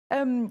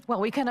Well,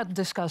 we cannot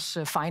discuss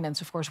finance,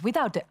 of course,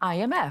 without the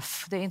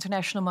IMF, the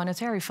International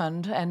Monetary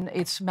Fund, and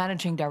its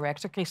managing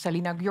director,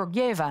 Kristalina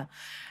Georgieva.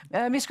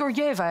 Ms.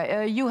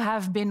 Georgieva, you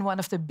have been one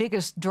of the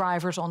biggest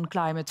drivers on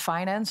climate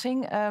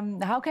financing.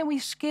 How can we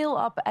scale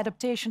up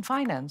adaptation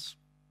finance?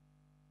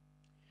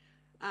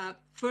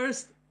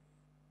 First,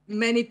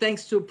 many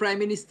thanks to Prime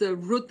Minister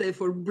Rutte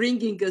for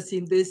bringing us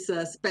in this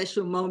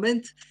special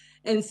moment.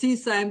 And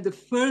since I'm the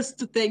first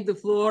to take the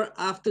floor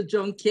after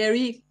John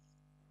Kerry,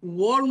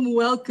 warm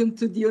welcome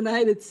to the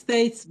United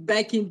States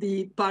back in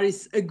the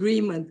Paris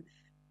Agreement.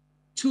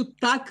 To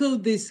tackle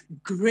this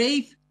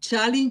grave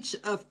challenge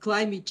of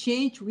climate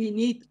change, we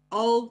need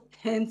all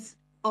hands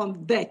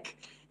on deck.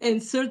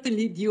 And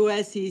certainly the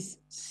US is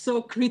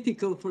so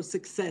critical for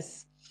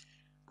success.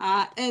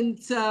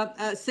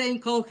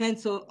 Saying all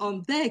hands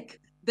on deck,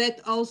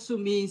 that also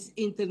means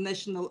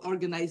international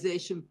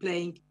organization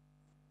playing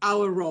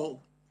our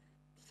role.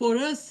 For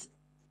us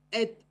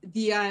at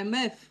the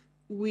IMF,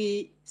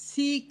 we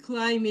see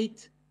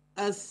climate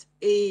as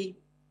a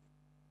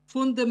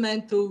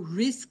fundamental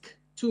risk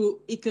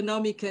to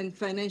economic and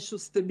financial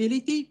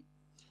stability.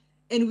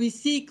 And we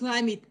see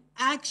climate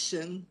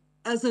action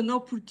as an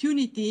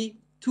opportunity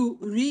to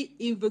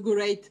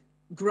reinvigorate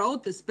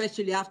growth,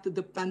 especially after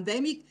the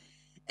pandemic,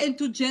 and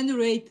to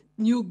generate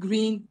new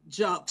green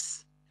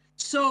jobs.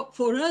 So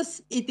for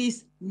us, it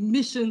is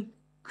mission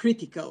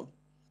critical.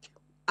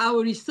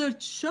 Our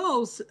research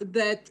shows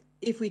that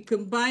if we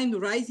combine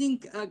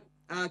rising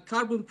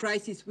carbon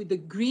prices with the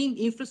green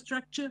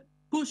infrastructure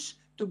push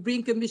to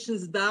bring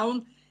emissions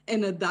down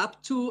and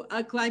adapt to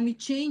climate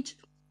change,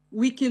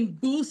 we can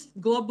boost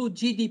global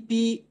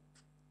GDP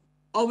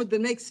over the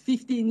next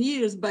 15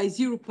 years by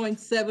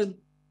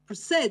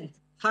 0.7%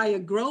 higher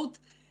growth,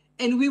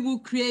 and we will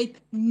create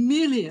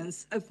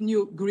millions of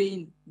new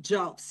green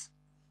jobs.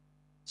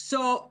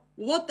 So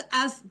what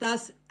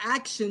does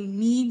action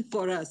mean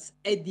for us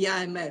at the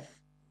IMF?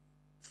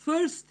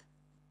 First,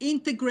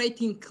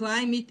 integrating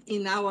climate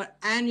in our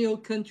annual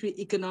country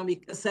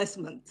economic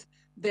assessment.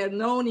 They're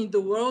known in the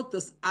world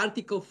as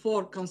Article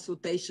 4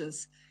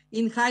 consultations.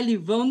 In highly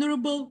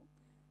vulnerable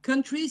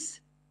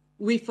countries,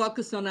 we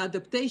focus on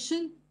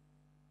adaptation,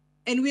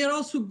 and we are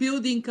also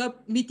building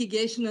up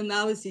mitigation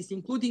analysis,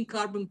 including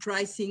carbon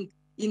pricing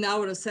in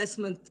our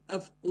assessment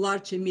of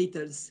large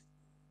emitters.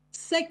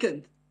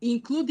 Second,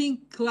 including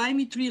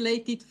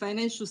climate-related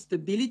financial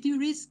stability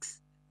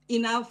risks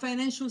in our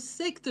financial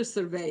sector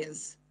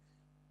surveillance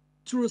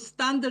through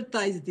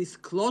standardized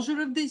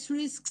disclosure of these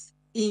risks,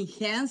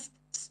 enhanced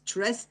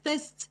stress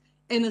tests,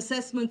 and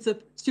assessments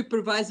of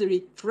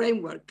supervisory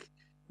framework.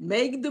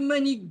 Make the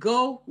money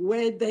go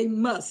where they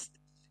must.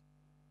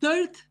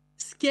 Third,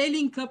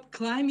 scaling up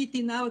climate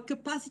in our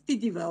capacity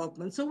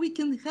development so we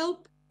can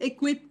help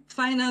equip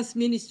finance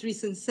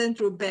ministries and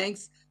central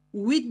banks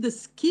with the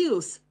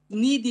skills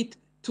needed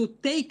to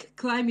take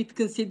climate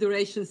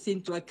considerations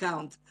into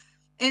account.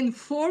 And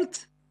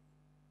fourth,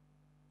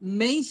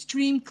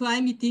 mainstream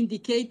climate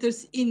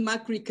indicators in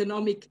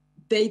macroeconomic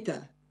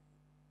data.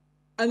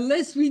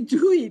 Unless we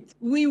do it,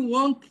 we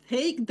won't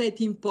take that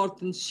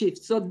important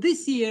shift. So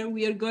this year,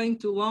 we are going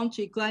to launch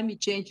a climate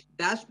change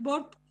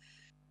dashboard,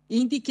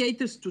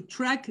 indicators to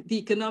track the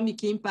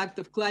economic impact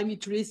of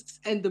climate risks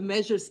and the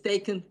measures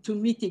taken to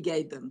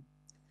mitigate them.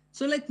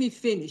 So let me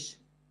finish.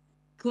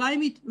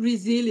 Climate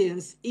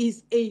resilience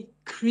is a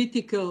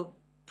critical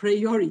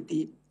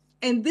priority,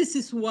 and this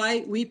is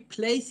why we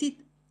place it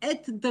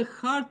at the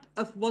heart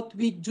of what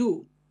we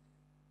do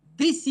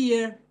this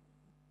year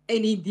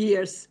and in the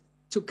years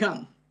to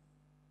come.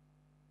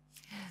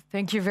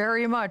 Thank you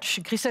very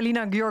much,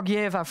 Kristalina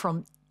Georgieva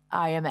from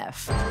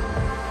IMF.